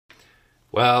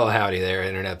Well, howdy there,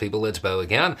 Internet people. It's Bo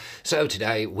again. So,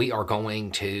 today we are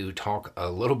going to talk a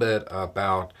little bit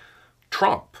about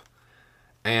Trump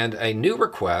and a new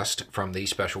request from the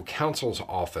special counsel's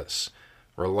office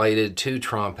related to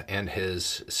Trump and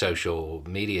his social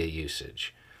media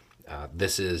usage.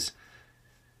 This is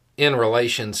in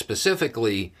relation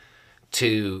specifically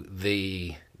to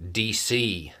the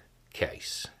DC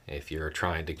case, if you're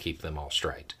trying to keep them all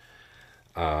straight.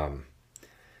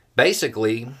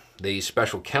 Basically, the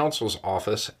special counsel's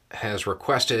office has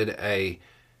requested a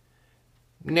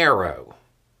narrow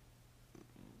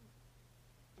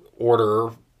order,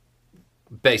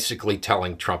 basically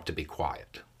telling Trump to be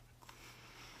quiet.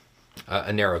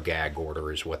 A narrow gag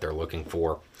order is what they're looking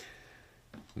for.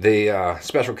 The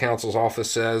special counsel's office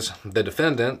says the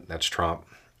defendant, that's Trump,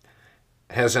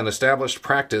 has an established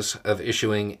practice of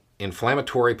issuing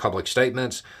inflammatory public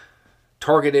statements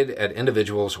targeted at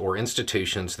individuals or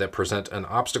institutions that present an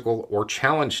obstacle or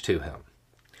challenge to him.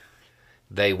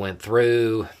 They went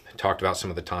through, talked about some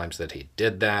of the times that he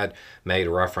did that, made a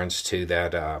reference to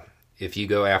that if you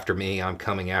go after me, I'm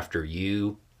coming after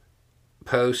you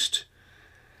post,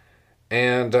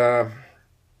 and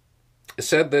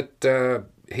said that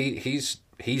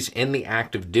he's in the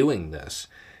act of doing this,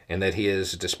 and that he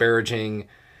is disparaging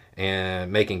and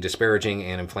making disparaging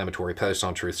and inflammatory posts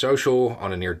on Truth Social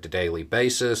on a near daily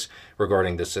basis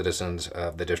regarding the citizens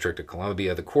of the District of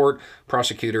Columbia, the court,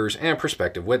 prosecutors, and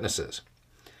prospective witnesses.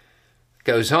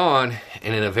 Goes on,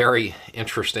 and in a very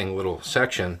interesting little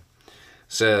section,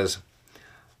 says,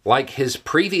 like his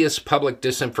previous public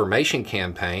disinformation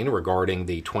campaign regarding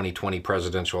the 2020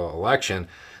 presidential election,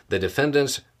 the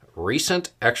defendant's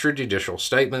recent extrajudicial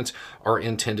statements are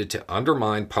intended to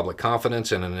undermine public confidence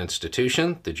in an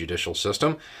institution, the judicial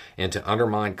system, and to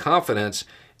undermine confidence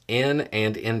in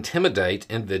and intimidate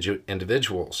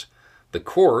individuals, the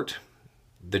court,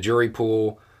 the jury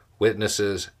pool,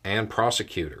 witnesses, and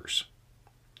prosecutors.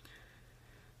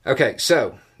 Okay,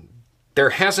 so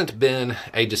there hasn't been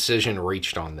a decision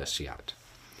reached on this yet.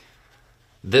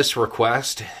 This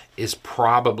request is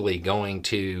probably going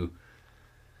to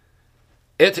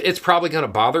It's probably going to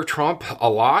bother Trump a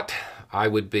lot. I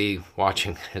would be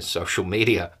watching his social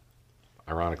media,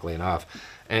 ironically enough,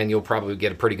 and you'll probably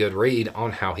get a pretty good read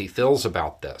on how he feels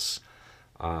about this.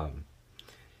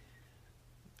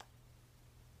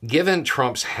 Given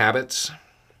Trump's habits,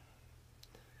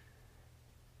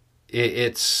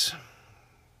 it's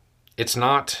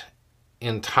not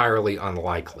entirely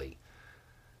unlikely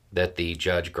that the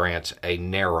judge grants a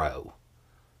narrow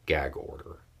gag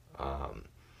order.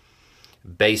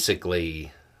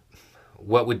 Basically,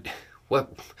 what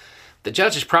the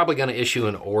judge is probably going to issue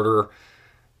an order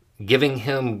giving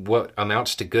him what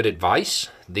amounts to good advice,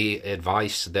 the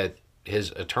advice that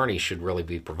his attorney should really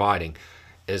be providing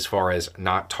as far as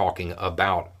not talking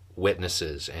about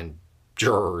witnesses and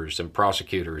jurors and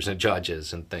prosecutors and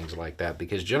judges and things like that,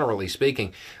 because generally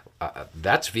speaking,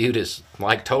 that's viewed as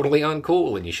like totally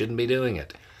uncool and you shouldn't be doing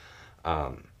it.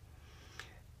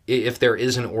 If there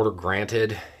is an order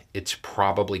granted, it's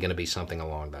probably going to be something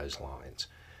along those lines.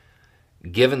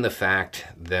 Given the fact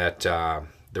that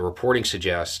the reporting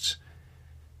suggests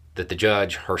that the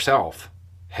judge herself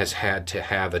has had to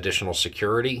have additional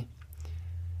security,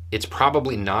 it's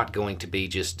probably not going to be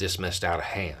just dismissed out of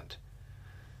hand.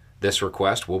 This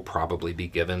request will probably be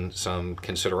given some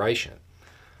consideration.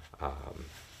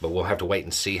 But we'll have to wait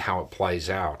and see how it plays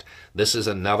out. This is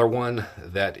another one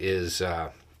that is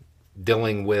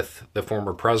dealing with the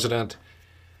former president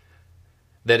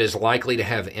that is likely to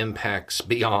have impacts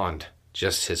beyond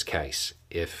just his case,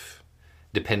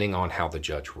 depending on how the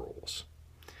judge rules.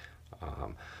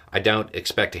 I don't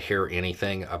expect to hear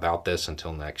anything about this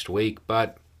until next week,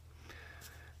 but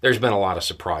there's been a lot of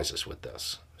surprises with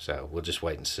this, so we'll just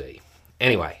wait and see.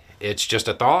 Anyway, it's just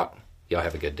a thought. Y'all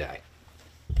have a good day.